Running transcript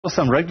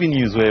Some rugby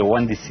news where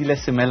Wandisile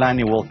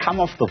Simelane will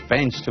come off the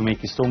bench to make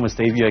his Stormers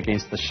debut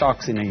against the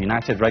Sharks in a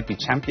United Rugby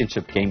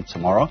Championship game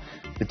tomorrow.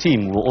 The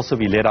team will also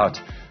be led out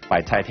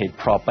by tighthead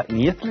prop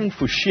Neethling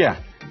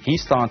Fouche. He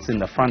starts in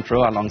the front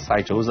row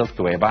alongside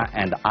Dweba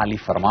and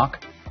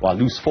Vermaak, while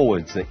loose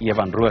forwards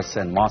Roos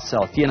and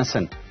Marcel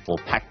Theunissen will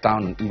pack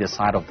down on either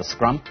side of the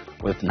scrum,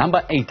 with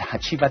number 8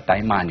 Hacjivah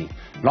Dayimani.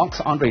 Locks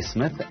Andre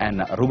Smith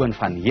and Ruben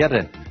van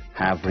Heerden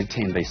have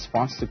retained their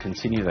spots to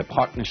continue their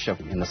partnership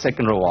in the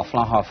second row, while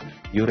fly half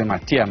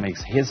Marcel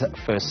makes his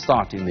first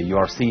start in the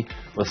URC,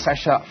 with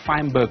Sasha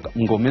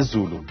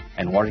Feinberg-Ngomezulu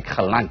and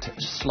Hacjivah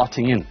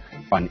slotting in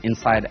on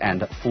inside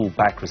and full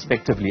back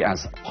respectively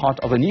as part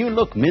of a new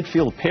look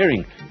midfield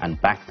pairing and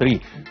back three.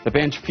 The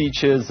bench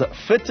features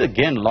fit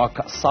again lock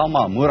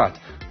Salma Murat,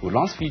 who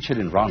last featured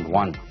in round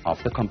 1 of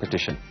the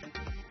competition.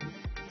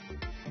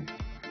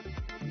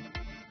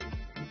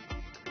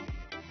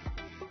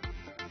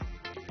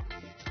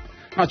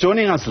 Now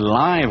joining us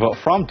live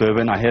from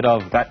Durban ahead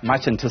of that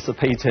much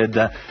anticipated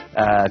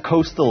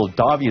coastal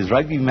derby is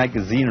Rugby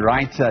Magazine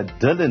writer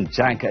Dylan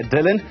Jack.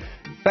 Dylan,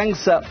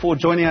 thanks for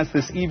joining us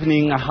this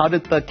evening. How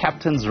did the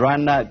captain's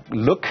run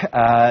look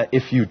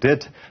if you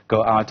did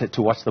go out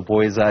to watch the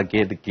boys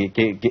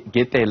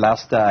get their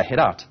last head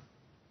out?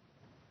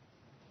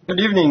 Good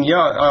evening.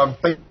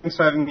 Thanks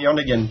for having me on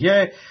again.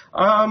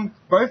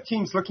 Both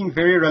teams looking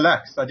very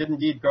relaxed. I did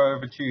indeed go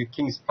over to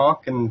Kings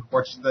Park and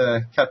watch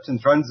the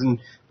captain's runs, and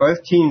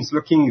both teams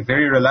looking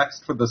very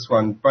relaxed for this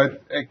one. Both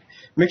a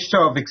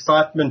mixture of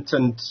excitement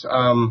and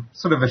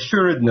sort of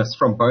assuredness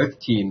from both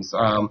teams.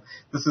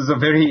 This is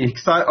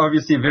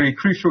obviously a very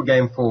crucial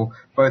game for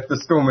both the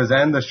Stormers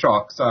and the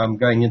Sharks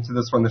going into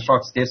this one. The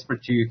Sharks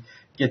desperate to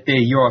get their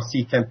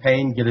URC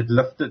campaign, get it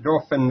lifted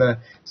off, and the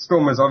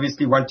Stormers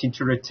obviously wanting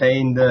to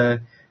retain the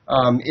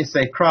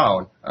SA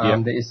crown,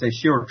 the SA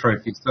Shield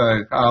trophy.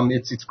 So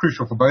it's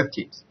crucial for both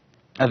teams.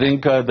 I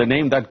think the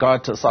name that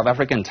got South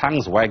African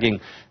tongues wagging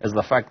is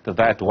the fact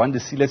that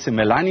Wandisile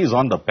Simelane is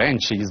on the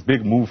bench. His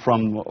big move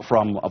from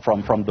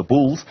the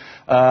Bulls.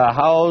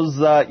 How's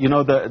the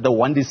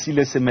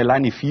Wandisile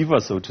Simelane fever,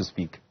 so to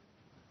speak?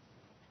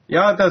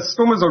 Yeah, the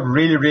Stormers are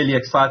really, really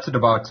excited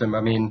about him.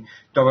 I mean,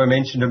 Dweba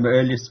mentioned him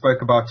earlier,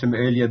 spoke about him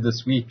earlier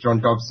this week. John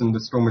Dobson, the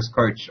Stormers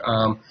coach,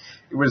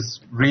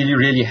 was really,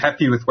 really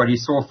happy with what he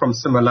saw from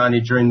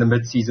Simelane during the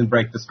mid-season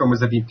break. The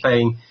Stormers have been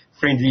playing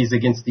friendlies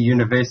against the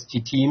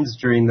university teams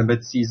during the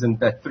mid-season,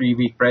 that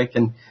 3-week break,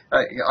 and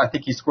I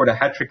think he scored a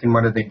hat-trick in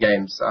one of the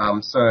games.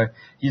 So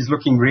he's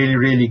looking really,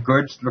 really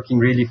good, looking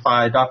really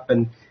fired up,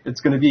 and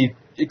it's going to be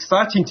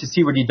exciting to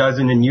see what he does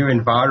in a new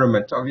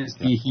environment.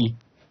 Obviously,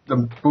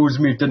 the Bulls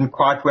move didn't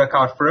quite work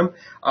out for him,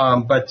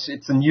 but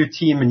it's a new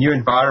team, a new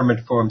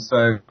environment for him,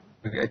 so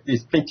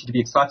there's plenty to be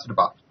excited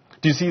about.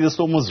 Do you see the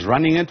Stormers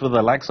running it with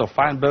the likes of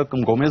Feinberg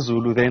and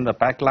Ngomezulu there in the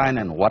back line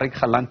and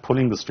Hacjivah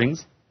pulling the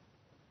strings?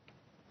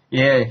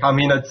 Yeah, I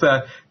mean, it's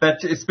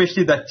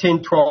especially that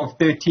 10, 12,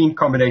 13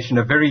 combination,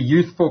 a very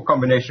youthful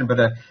combination, but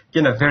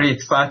again, a very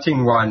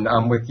exciting one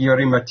with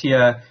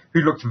Marcel, who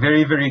looked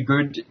very, very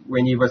good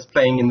when he was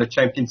playing in the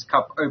Champions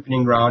Cup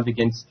opening round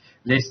against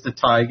Leicester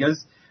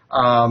Tigers.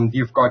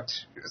 You've got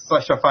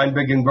Sasha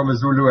Feinberg and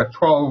Ngomezulu at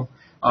 12,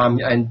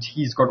 and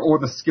he's got all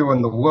the skill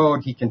in the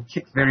world. He can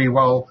kick very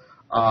well,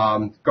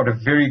 got a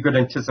very good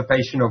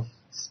anticipation of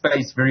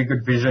space, very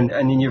good vision,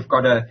 and then you've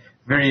got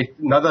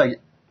another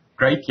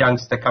great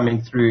youngster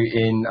coming through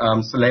in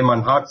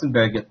Suleiman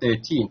Hartzenberg at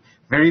 13.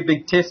 Very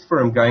big test for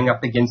him going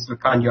up against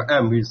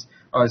Lukhanyo who's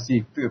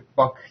obviously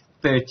Bok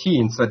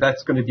 13, so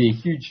that's going to be a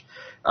huge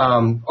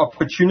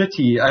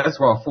opportunity as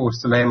well for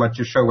Suleiman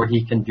to show what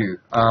he can do.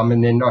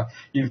 And then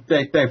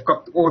they've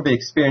got all the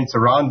experience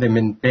around them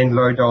in Ben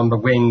Loader on the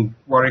wing,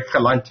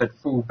 Hacjivah at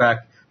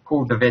fullback,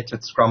 Paul de Vet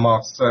at scrum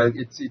half. So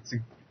it's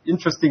an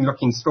interesting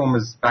looking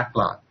Stormers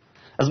backline.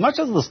 As much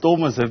as the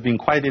Stormers have been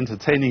quite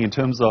entertaining in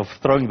terms of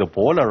throwing the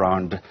ball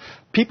around,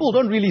 people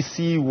don't really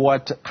see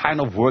what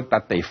kind of work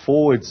that their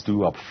forwards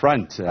do up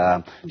front.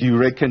 Do you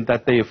reckon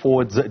that their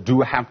forwards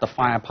do have the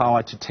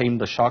firepower to tame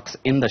the Sharks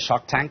in the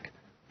Shark tank?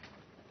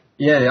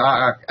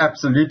 Yeah,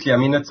 absolutely. I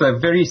mean, it's a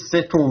very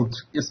settled,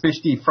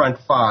 especially front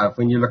five,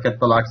 when you look at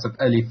the likes of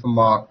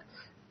Vermaak,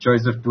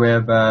 Joseph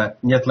Dweba,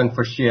 Neethling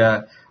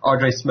Fouche,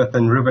 Andre Smith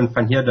and Ruben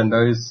van Heerden.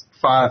 Those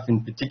five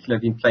in particular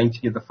have been playing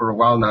together for a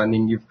while now, and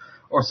then you've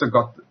also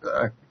got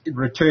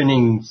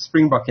returning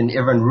Springbok and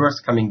Roos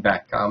coming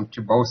back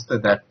to bolster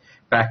that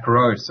back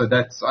row. So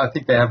I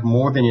think they have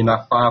more than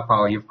enough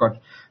firepower. You've got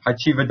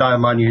Hacjivah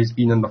Dayimani, who's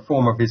been in the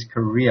form of his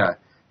career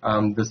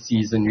this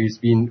season,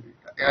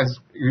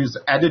 who's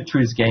added to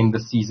his game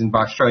this season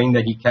by showing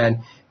that he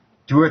can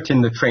do it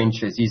in the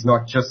trenches. He's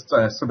not just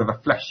sort of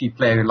a flashy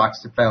player who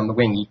likes to play on the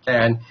wing. He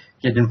can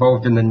get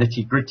involved in the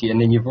nitty-gritty.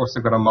 And then you've also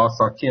got a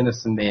Marcel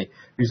Theunissen there,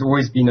 who's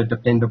always been a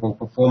dependable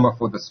performer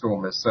for the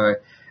Stormers. So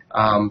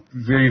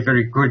very,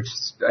 very good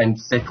and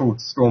settled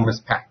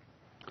Stormers pack.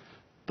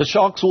 The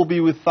Sharks will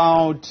be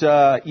without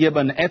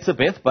Eben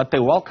Etzebeth, but they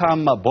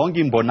welcome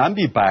Bongi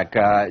Mbonambi back.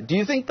 Do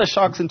you think the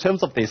Sharks, in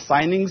terms of their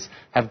signings,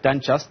 have done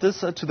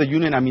justice to the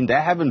union? I mean, they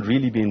haven't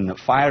really been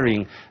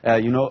firing,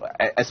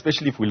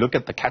 especially if we look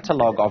at the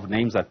catalogue of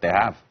names that they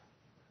have.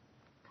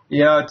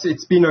 Yeah,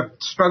 it's been a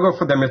struggle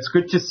for them. It's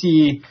good to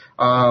see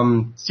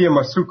Sia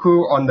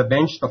Masuku on the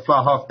bench, the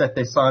fly half that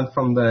they signed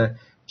from the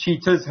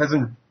Cheetahs.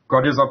 Hasn't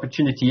got his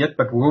opportunity yet,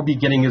 but will be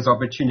getting his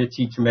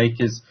opportunity to make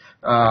his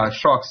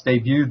Sharks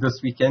debut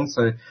this weekend.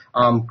 So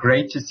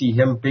great to see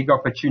him. Big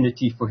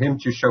opportunity for him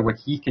to show what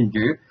he can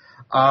do.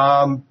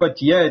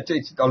 But yeah,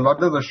 it's a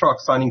lot of the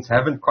Sharks signings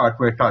haven't quite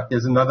worked out.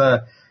 There's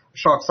another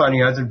Shark signing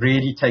who hasn't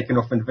really taken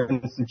off, and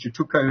Vincent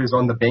Chutuka, who's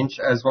on the bench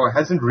as well,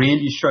 hasn't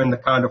really shown the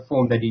kind of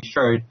form that he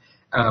showed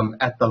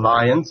at the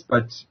Lions.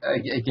 But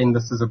again,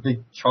 this is a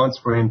big chance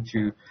for him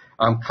to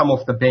come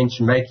off the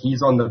bench and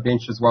he's on the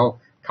bench as well,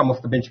 come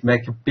off the bench,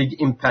 make a big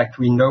impact.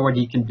 We know what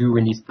he can do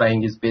when he's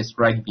playing his best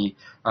rugby.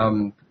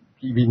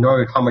 We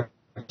know how much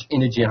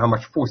energy and how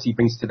much force he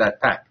brings to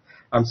that pack.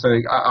 So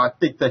I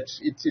think that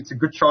it's a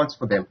good chance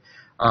for them.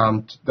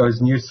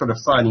 Those new sort of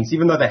signings,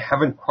 even though they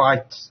haven't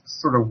quite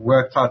sort of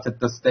worked out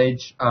at this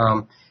stage,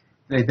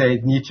 they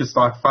need to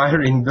start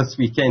firing this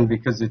weekend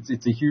because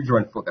it's a huge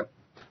one for them.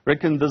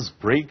 Reckon this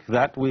break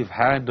that we've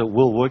had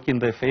will work in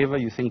their favor?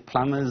 You think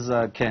Plumbers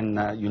can,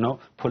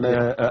 pull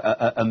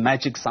a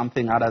magic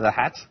something out of the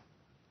hat?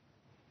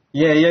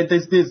 Yeah.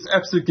 There's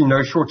absolutely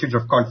no shortage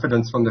of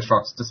confidence from the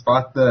Sharks,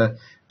 despite the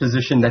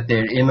position that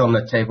they're in on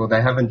the table.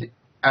 They haven't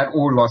at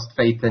all lost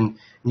faith in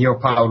Neil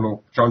Powell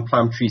or John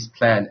Plumtree's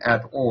plan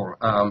at all.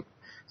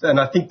 And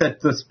I think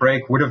that this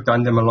break would have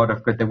done them a lot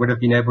of good. They would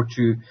have been able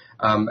to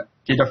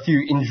get a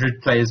few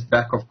injured players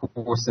back, of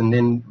course, and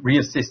then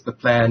reassess the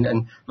plan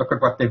and look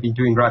at what they've been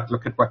doing right,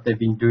 look at what they've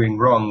been doing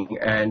wrong.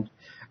 And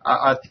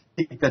I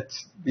think that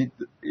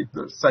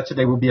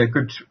Saturday will be a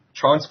good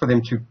chance for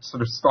them to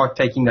sort of start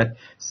taking that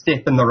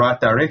step in the right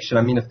direction.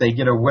 I mean, if they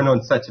get a win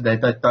on Saturday,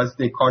 that does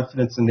their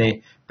confidence and their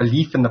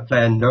belief in the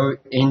plan no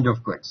end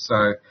of good.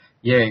 So,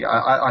 yeah,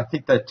 I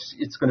think that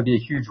it's going to be a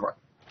huge one.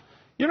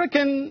 You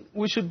reckon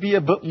we should be a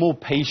bit more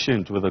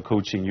patient with the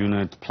coaching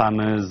unit,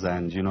 Plumbers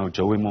and,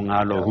 Joey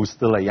Mongalo, who's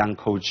still a young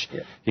coach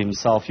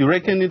himself. You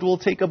reckon it will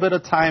take a bit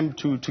of time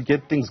to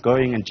get things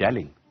going and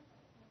gelling?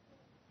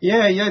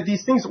 Yeah,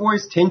 these things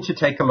always tend to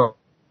take a lot.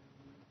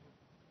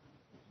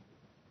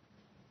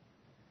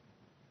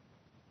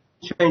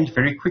 Change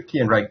very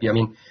quickly in rugby. I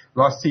mean,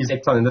 last season,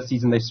 and this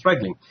season, they're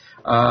struggling.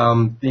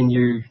 Then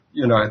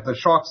the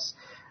Sharks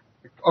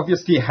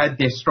obviously had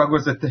their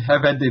struggles have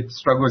had their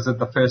struggles at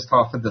the first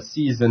half of the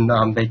season.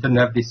 They didn't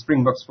have their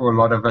Springboks for a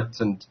lot of it,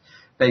 and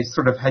they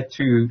sort of had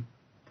to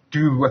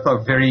do with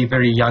a very,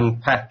 very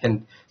young pack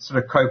and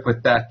sort of cope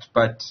with that.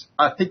 But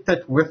I think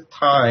that with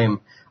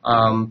time,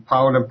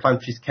 Powell and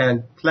Plumtree's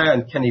plan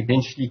can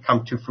eventually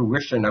come to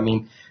fruition. I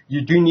mean,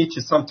 you do need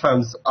to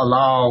sometimes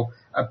allow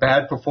a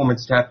bad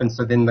performance to happen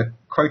so then the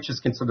coaches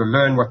can sort of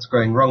learn what's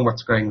going wrong,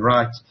 what's going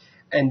right.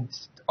 And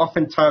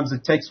oftentimes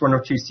it takes 1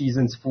 or 2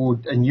 seasons for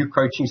a new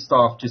coaching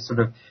staff to sort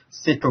of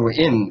settle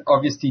in.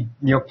 Obviously,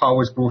 Neil Powell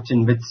was brought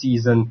in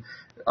mid-season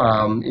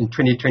in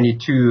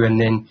 2022, and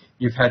then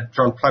you've had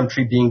John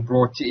Plumtree being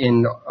brought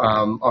in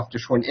after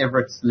Sean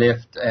Everett's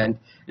left, and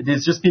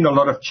there's just been a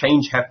lot of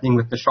change happening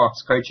with the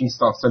Sharks coaching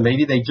staff. So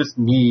maybe they just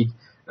need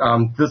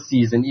this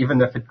season,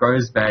 even if it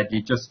goes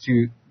badly, just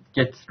to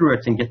get through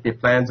it and get their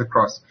plans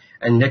across.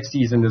 And next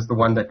season is the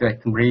one that they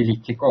can really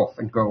kick off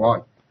and go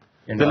on.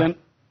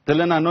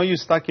 Dylan, I know you're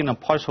stuck in a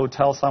posh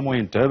hotel somewhere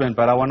in Durban,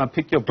 but I want to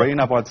pick your brain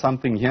about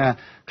something here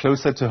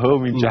closer to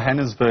home in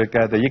Johannesburg,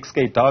 the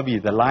Yixgate Derby,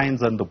 the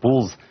Lions and the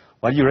Bulls.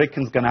 What do you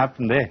reckon is going to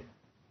happen there?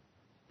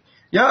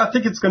 Yeah, I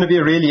think it's going to be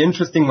a really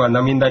interesting one.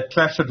 I mean, that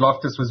clash at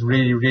Loftus was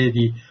really,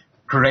 really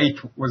great,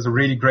 was a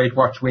really great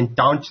watch, went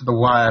down to the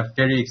wire,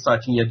 very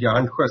exciting. You had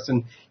Johan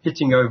Goosen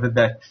hitting over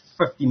that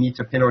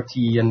 50-meter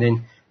penalty, and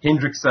then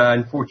Hendricks,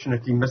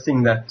 unfortunately,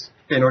 missing that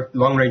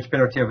long-range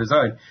penalty of his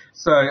own.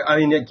 So, I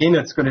mean, again,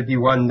 it's going to be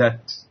one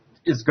that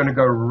is going to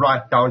go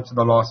right down to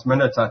the last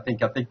minute, I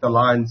think. I think the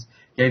Lions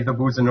gave the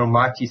Bulls an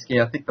almighty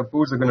scare. I think the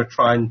Bulls are going to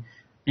try and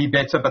be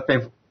better, but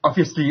they've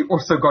obviously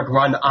also got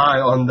one eye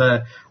on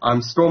the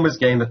Stormers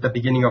game at the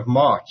beginning of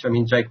March. I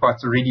mean, Jake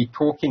White's already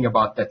talking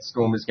about that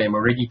Stormers game,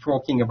 already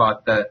talking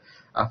about the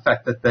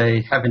fact that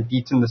they haven't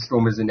beaten the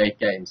Stormers in 8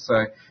 games.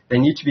 So they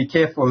need to be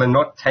careful and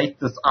not take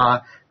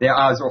their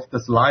eyes off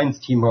this Lions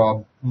team, who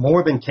are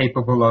more than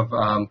capable of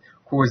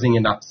causing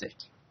an upset.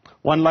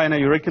 One-liner,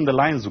 you reckon the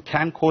Lions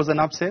can cause an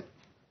upset?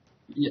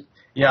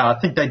 Yeah, I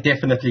think they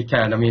definitely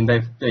can. I mean,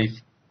 they've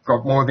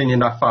got more than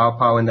enough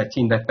firepower in that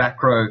team. That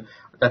back row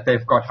that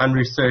they've got,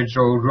 Henry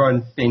Sergio,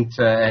 Ruan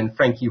Venter, and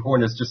Frankie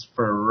Horn, is just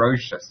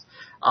ferocious.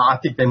 I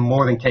think they're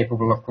more than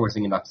capable of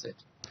causing an upset.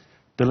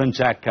 Dylan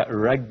Jack,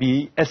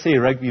 SA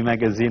Rugby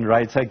Magazine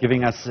writer,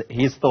 giving us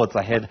his thoughts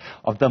ahead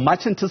of the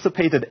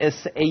much-anticipated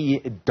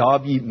SA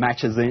Derby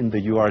matches in the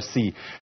URC.